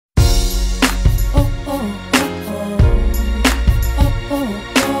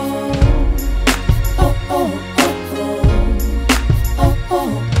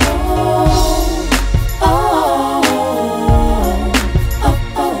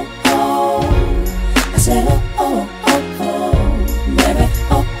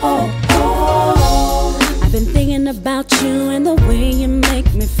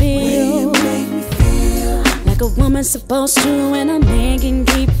supposed to when a man can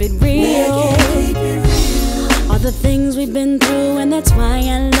keep it real. All the things we've been through, and that's why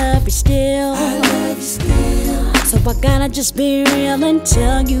I love you still. So I gotta just be real and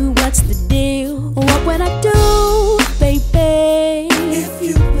tell you what's the deal. What would I do, baby, if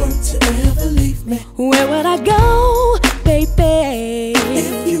you were to ever leave me? Where would I go, baby,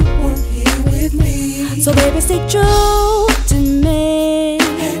 if you weren't here with me? So baby, stay true to me,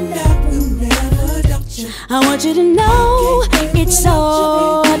 and I will never doubt you. I want you to know it's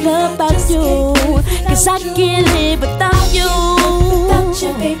all about you, 'cause I can't live without you. Without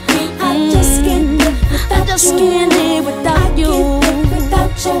you, baby, I just can't live without you. I just can't live without you.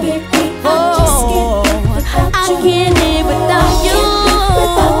 Without you, baby, I just can't live without you. I can't live without you.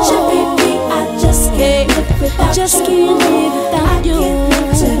 Without you, baby, I just can't live without you. Just can't live without you.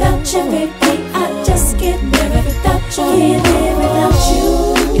 Without you, baby, I just can't live without you. Can't live without you.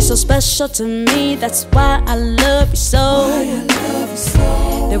 You're so special to me, that's why I love you so.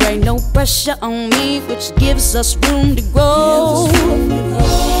 There ain't no pressure on me, which gives us room to grow.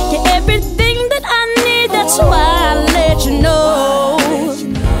 You're everything that I need, that's why I let you know.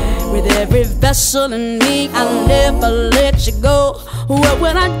 With every vessel in me, I'll never let you go. What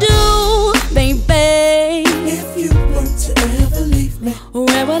would I do, baby, if you were to ever leave me?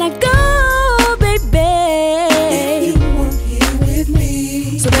 Where would I go, baby, if you weren't here with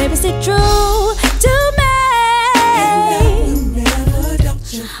me? So baby, stay true to me, and I will never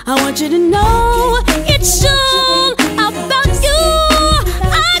doubt you. I want you to know it's all about you.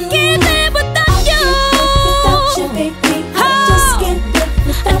 I can't live without you. Without you, baby, I just can't live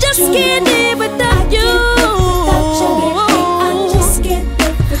without you. I just can't live without you. Without you, baby, I just can't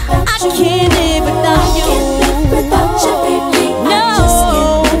live without I you. can't live without you. Without you, baby, No,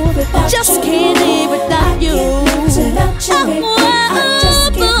 I just can't live without you. Without you, baby, I just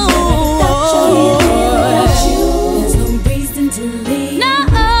can't live without you. There's no reason to leave. No,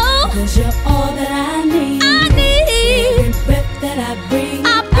 'Cause you're all that I need. I need. Every breath that I breathe, I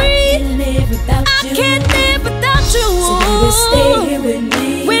breathe. can't live without I you. can't live without you. So baby, stay here with me.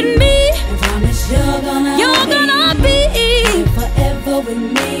 With me, I promise you're gonna be here forever with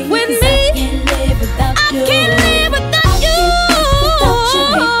me. With 'Cause me. I can't live without I you. can't live without you. Without you,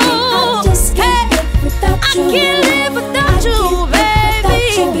 baby, I just can't live without I you. can't live without you, Without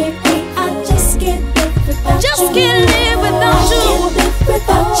you, baby. baby, I just can't live without you. Just can't live without you. I can't live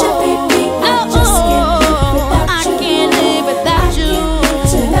without you, baby. I just can't live without I you. can't live without you.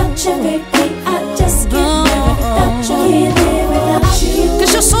 Without you, baby, I just can't live without you. Can't live without you.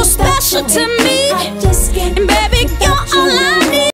 'Cause you're so special to me.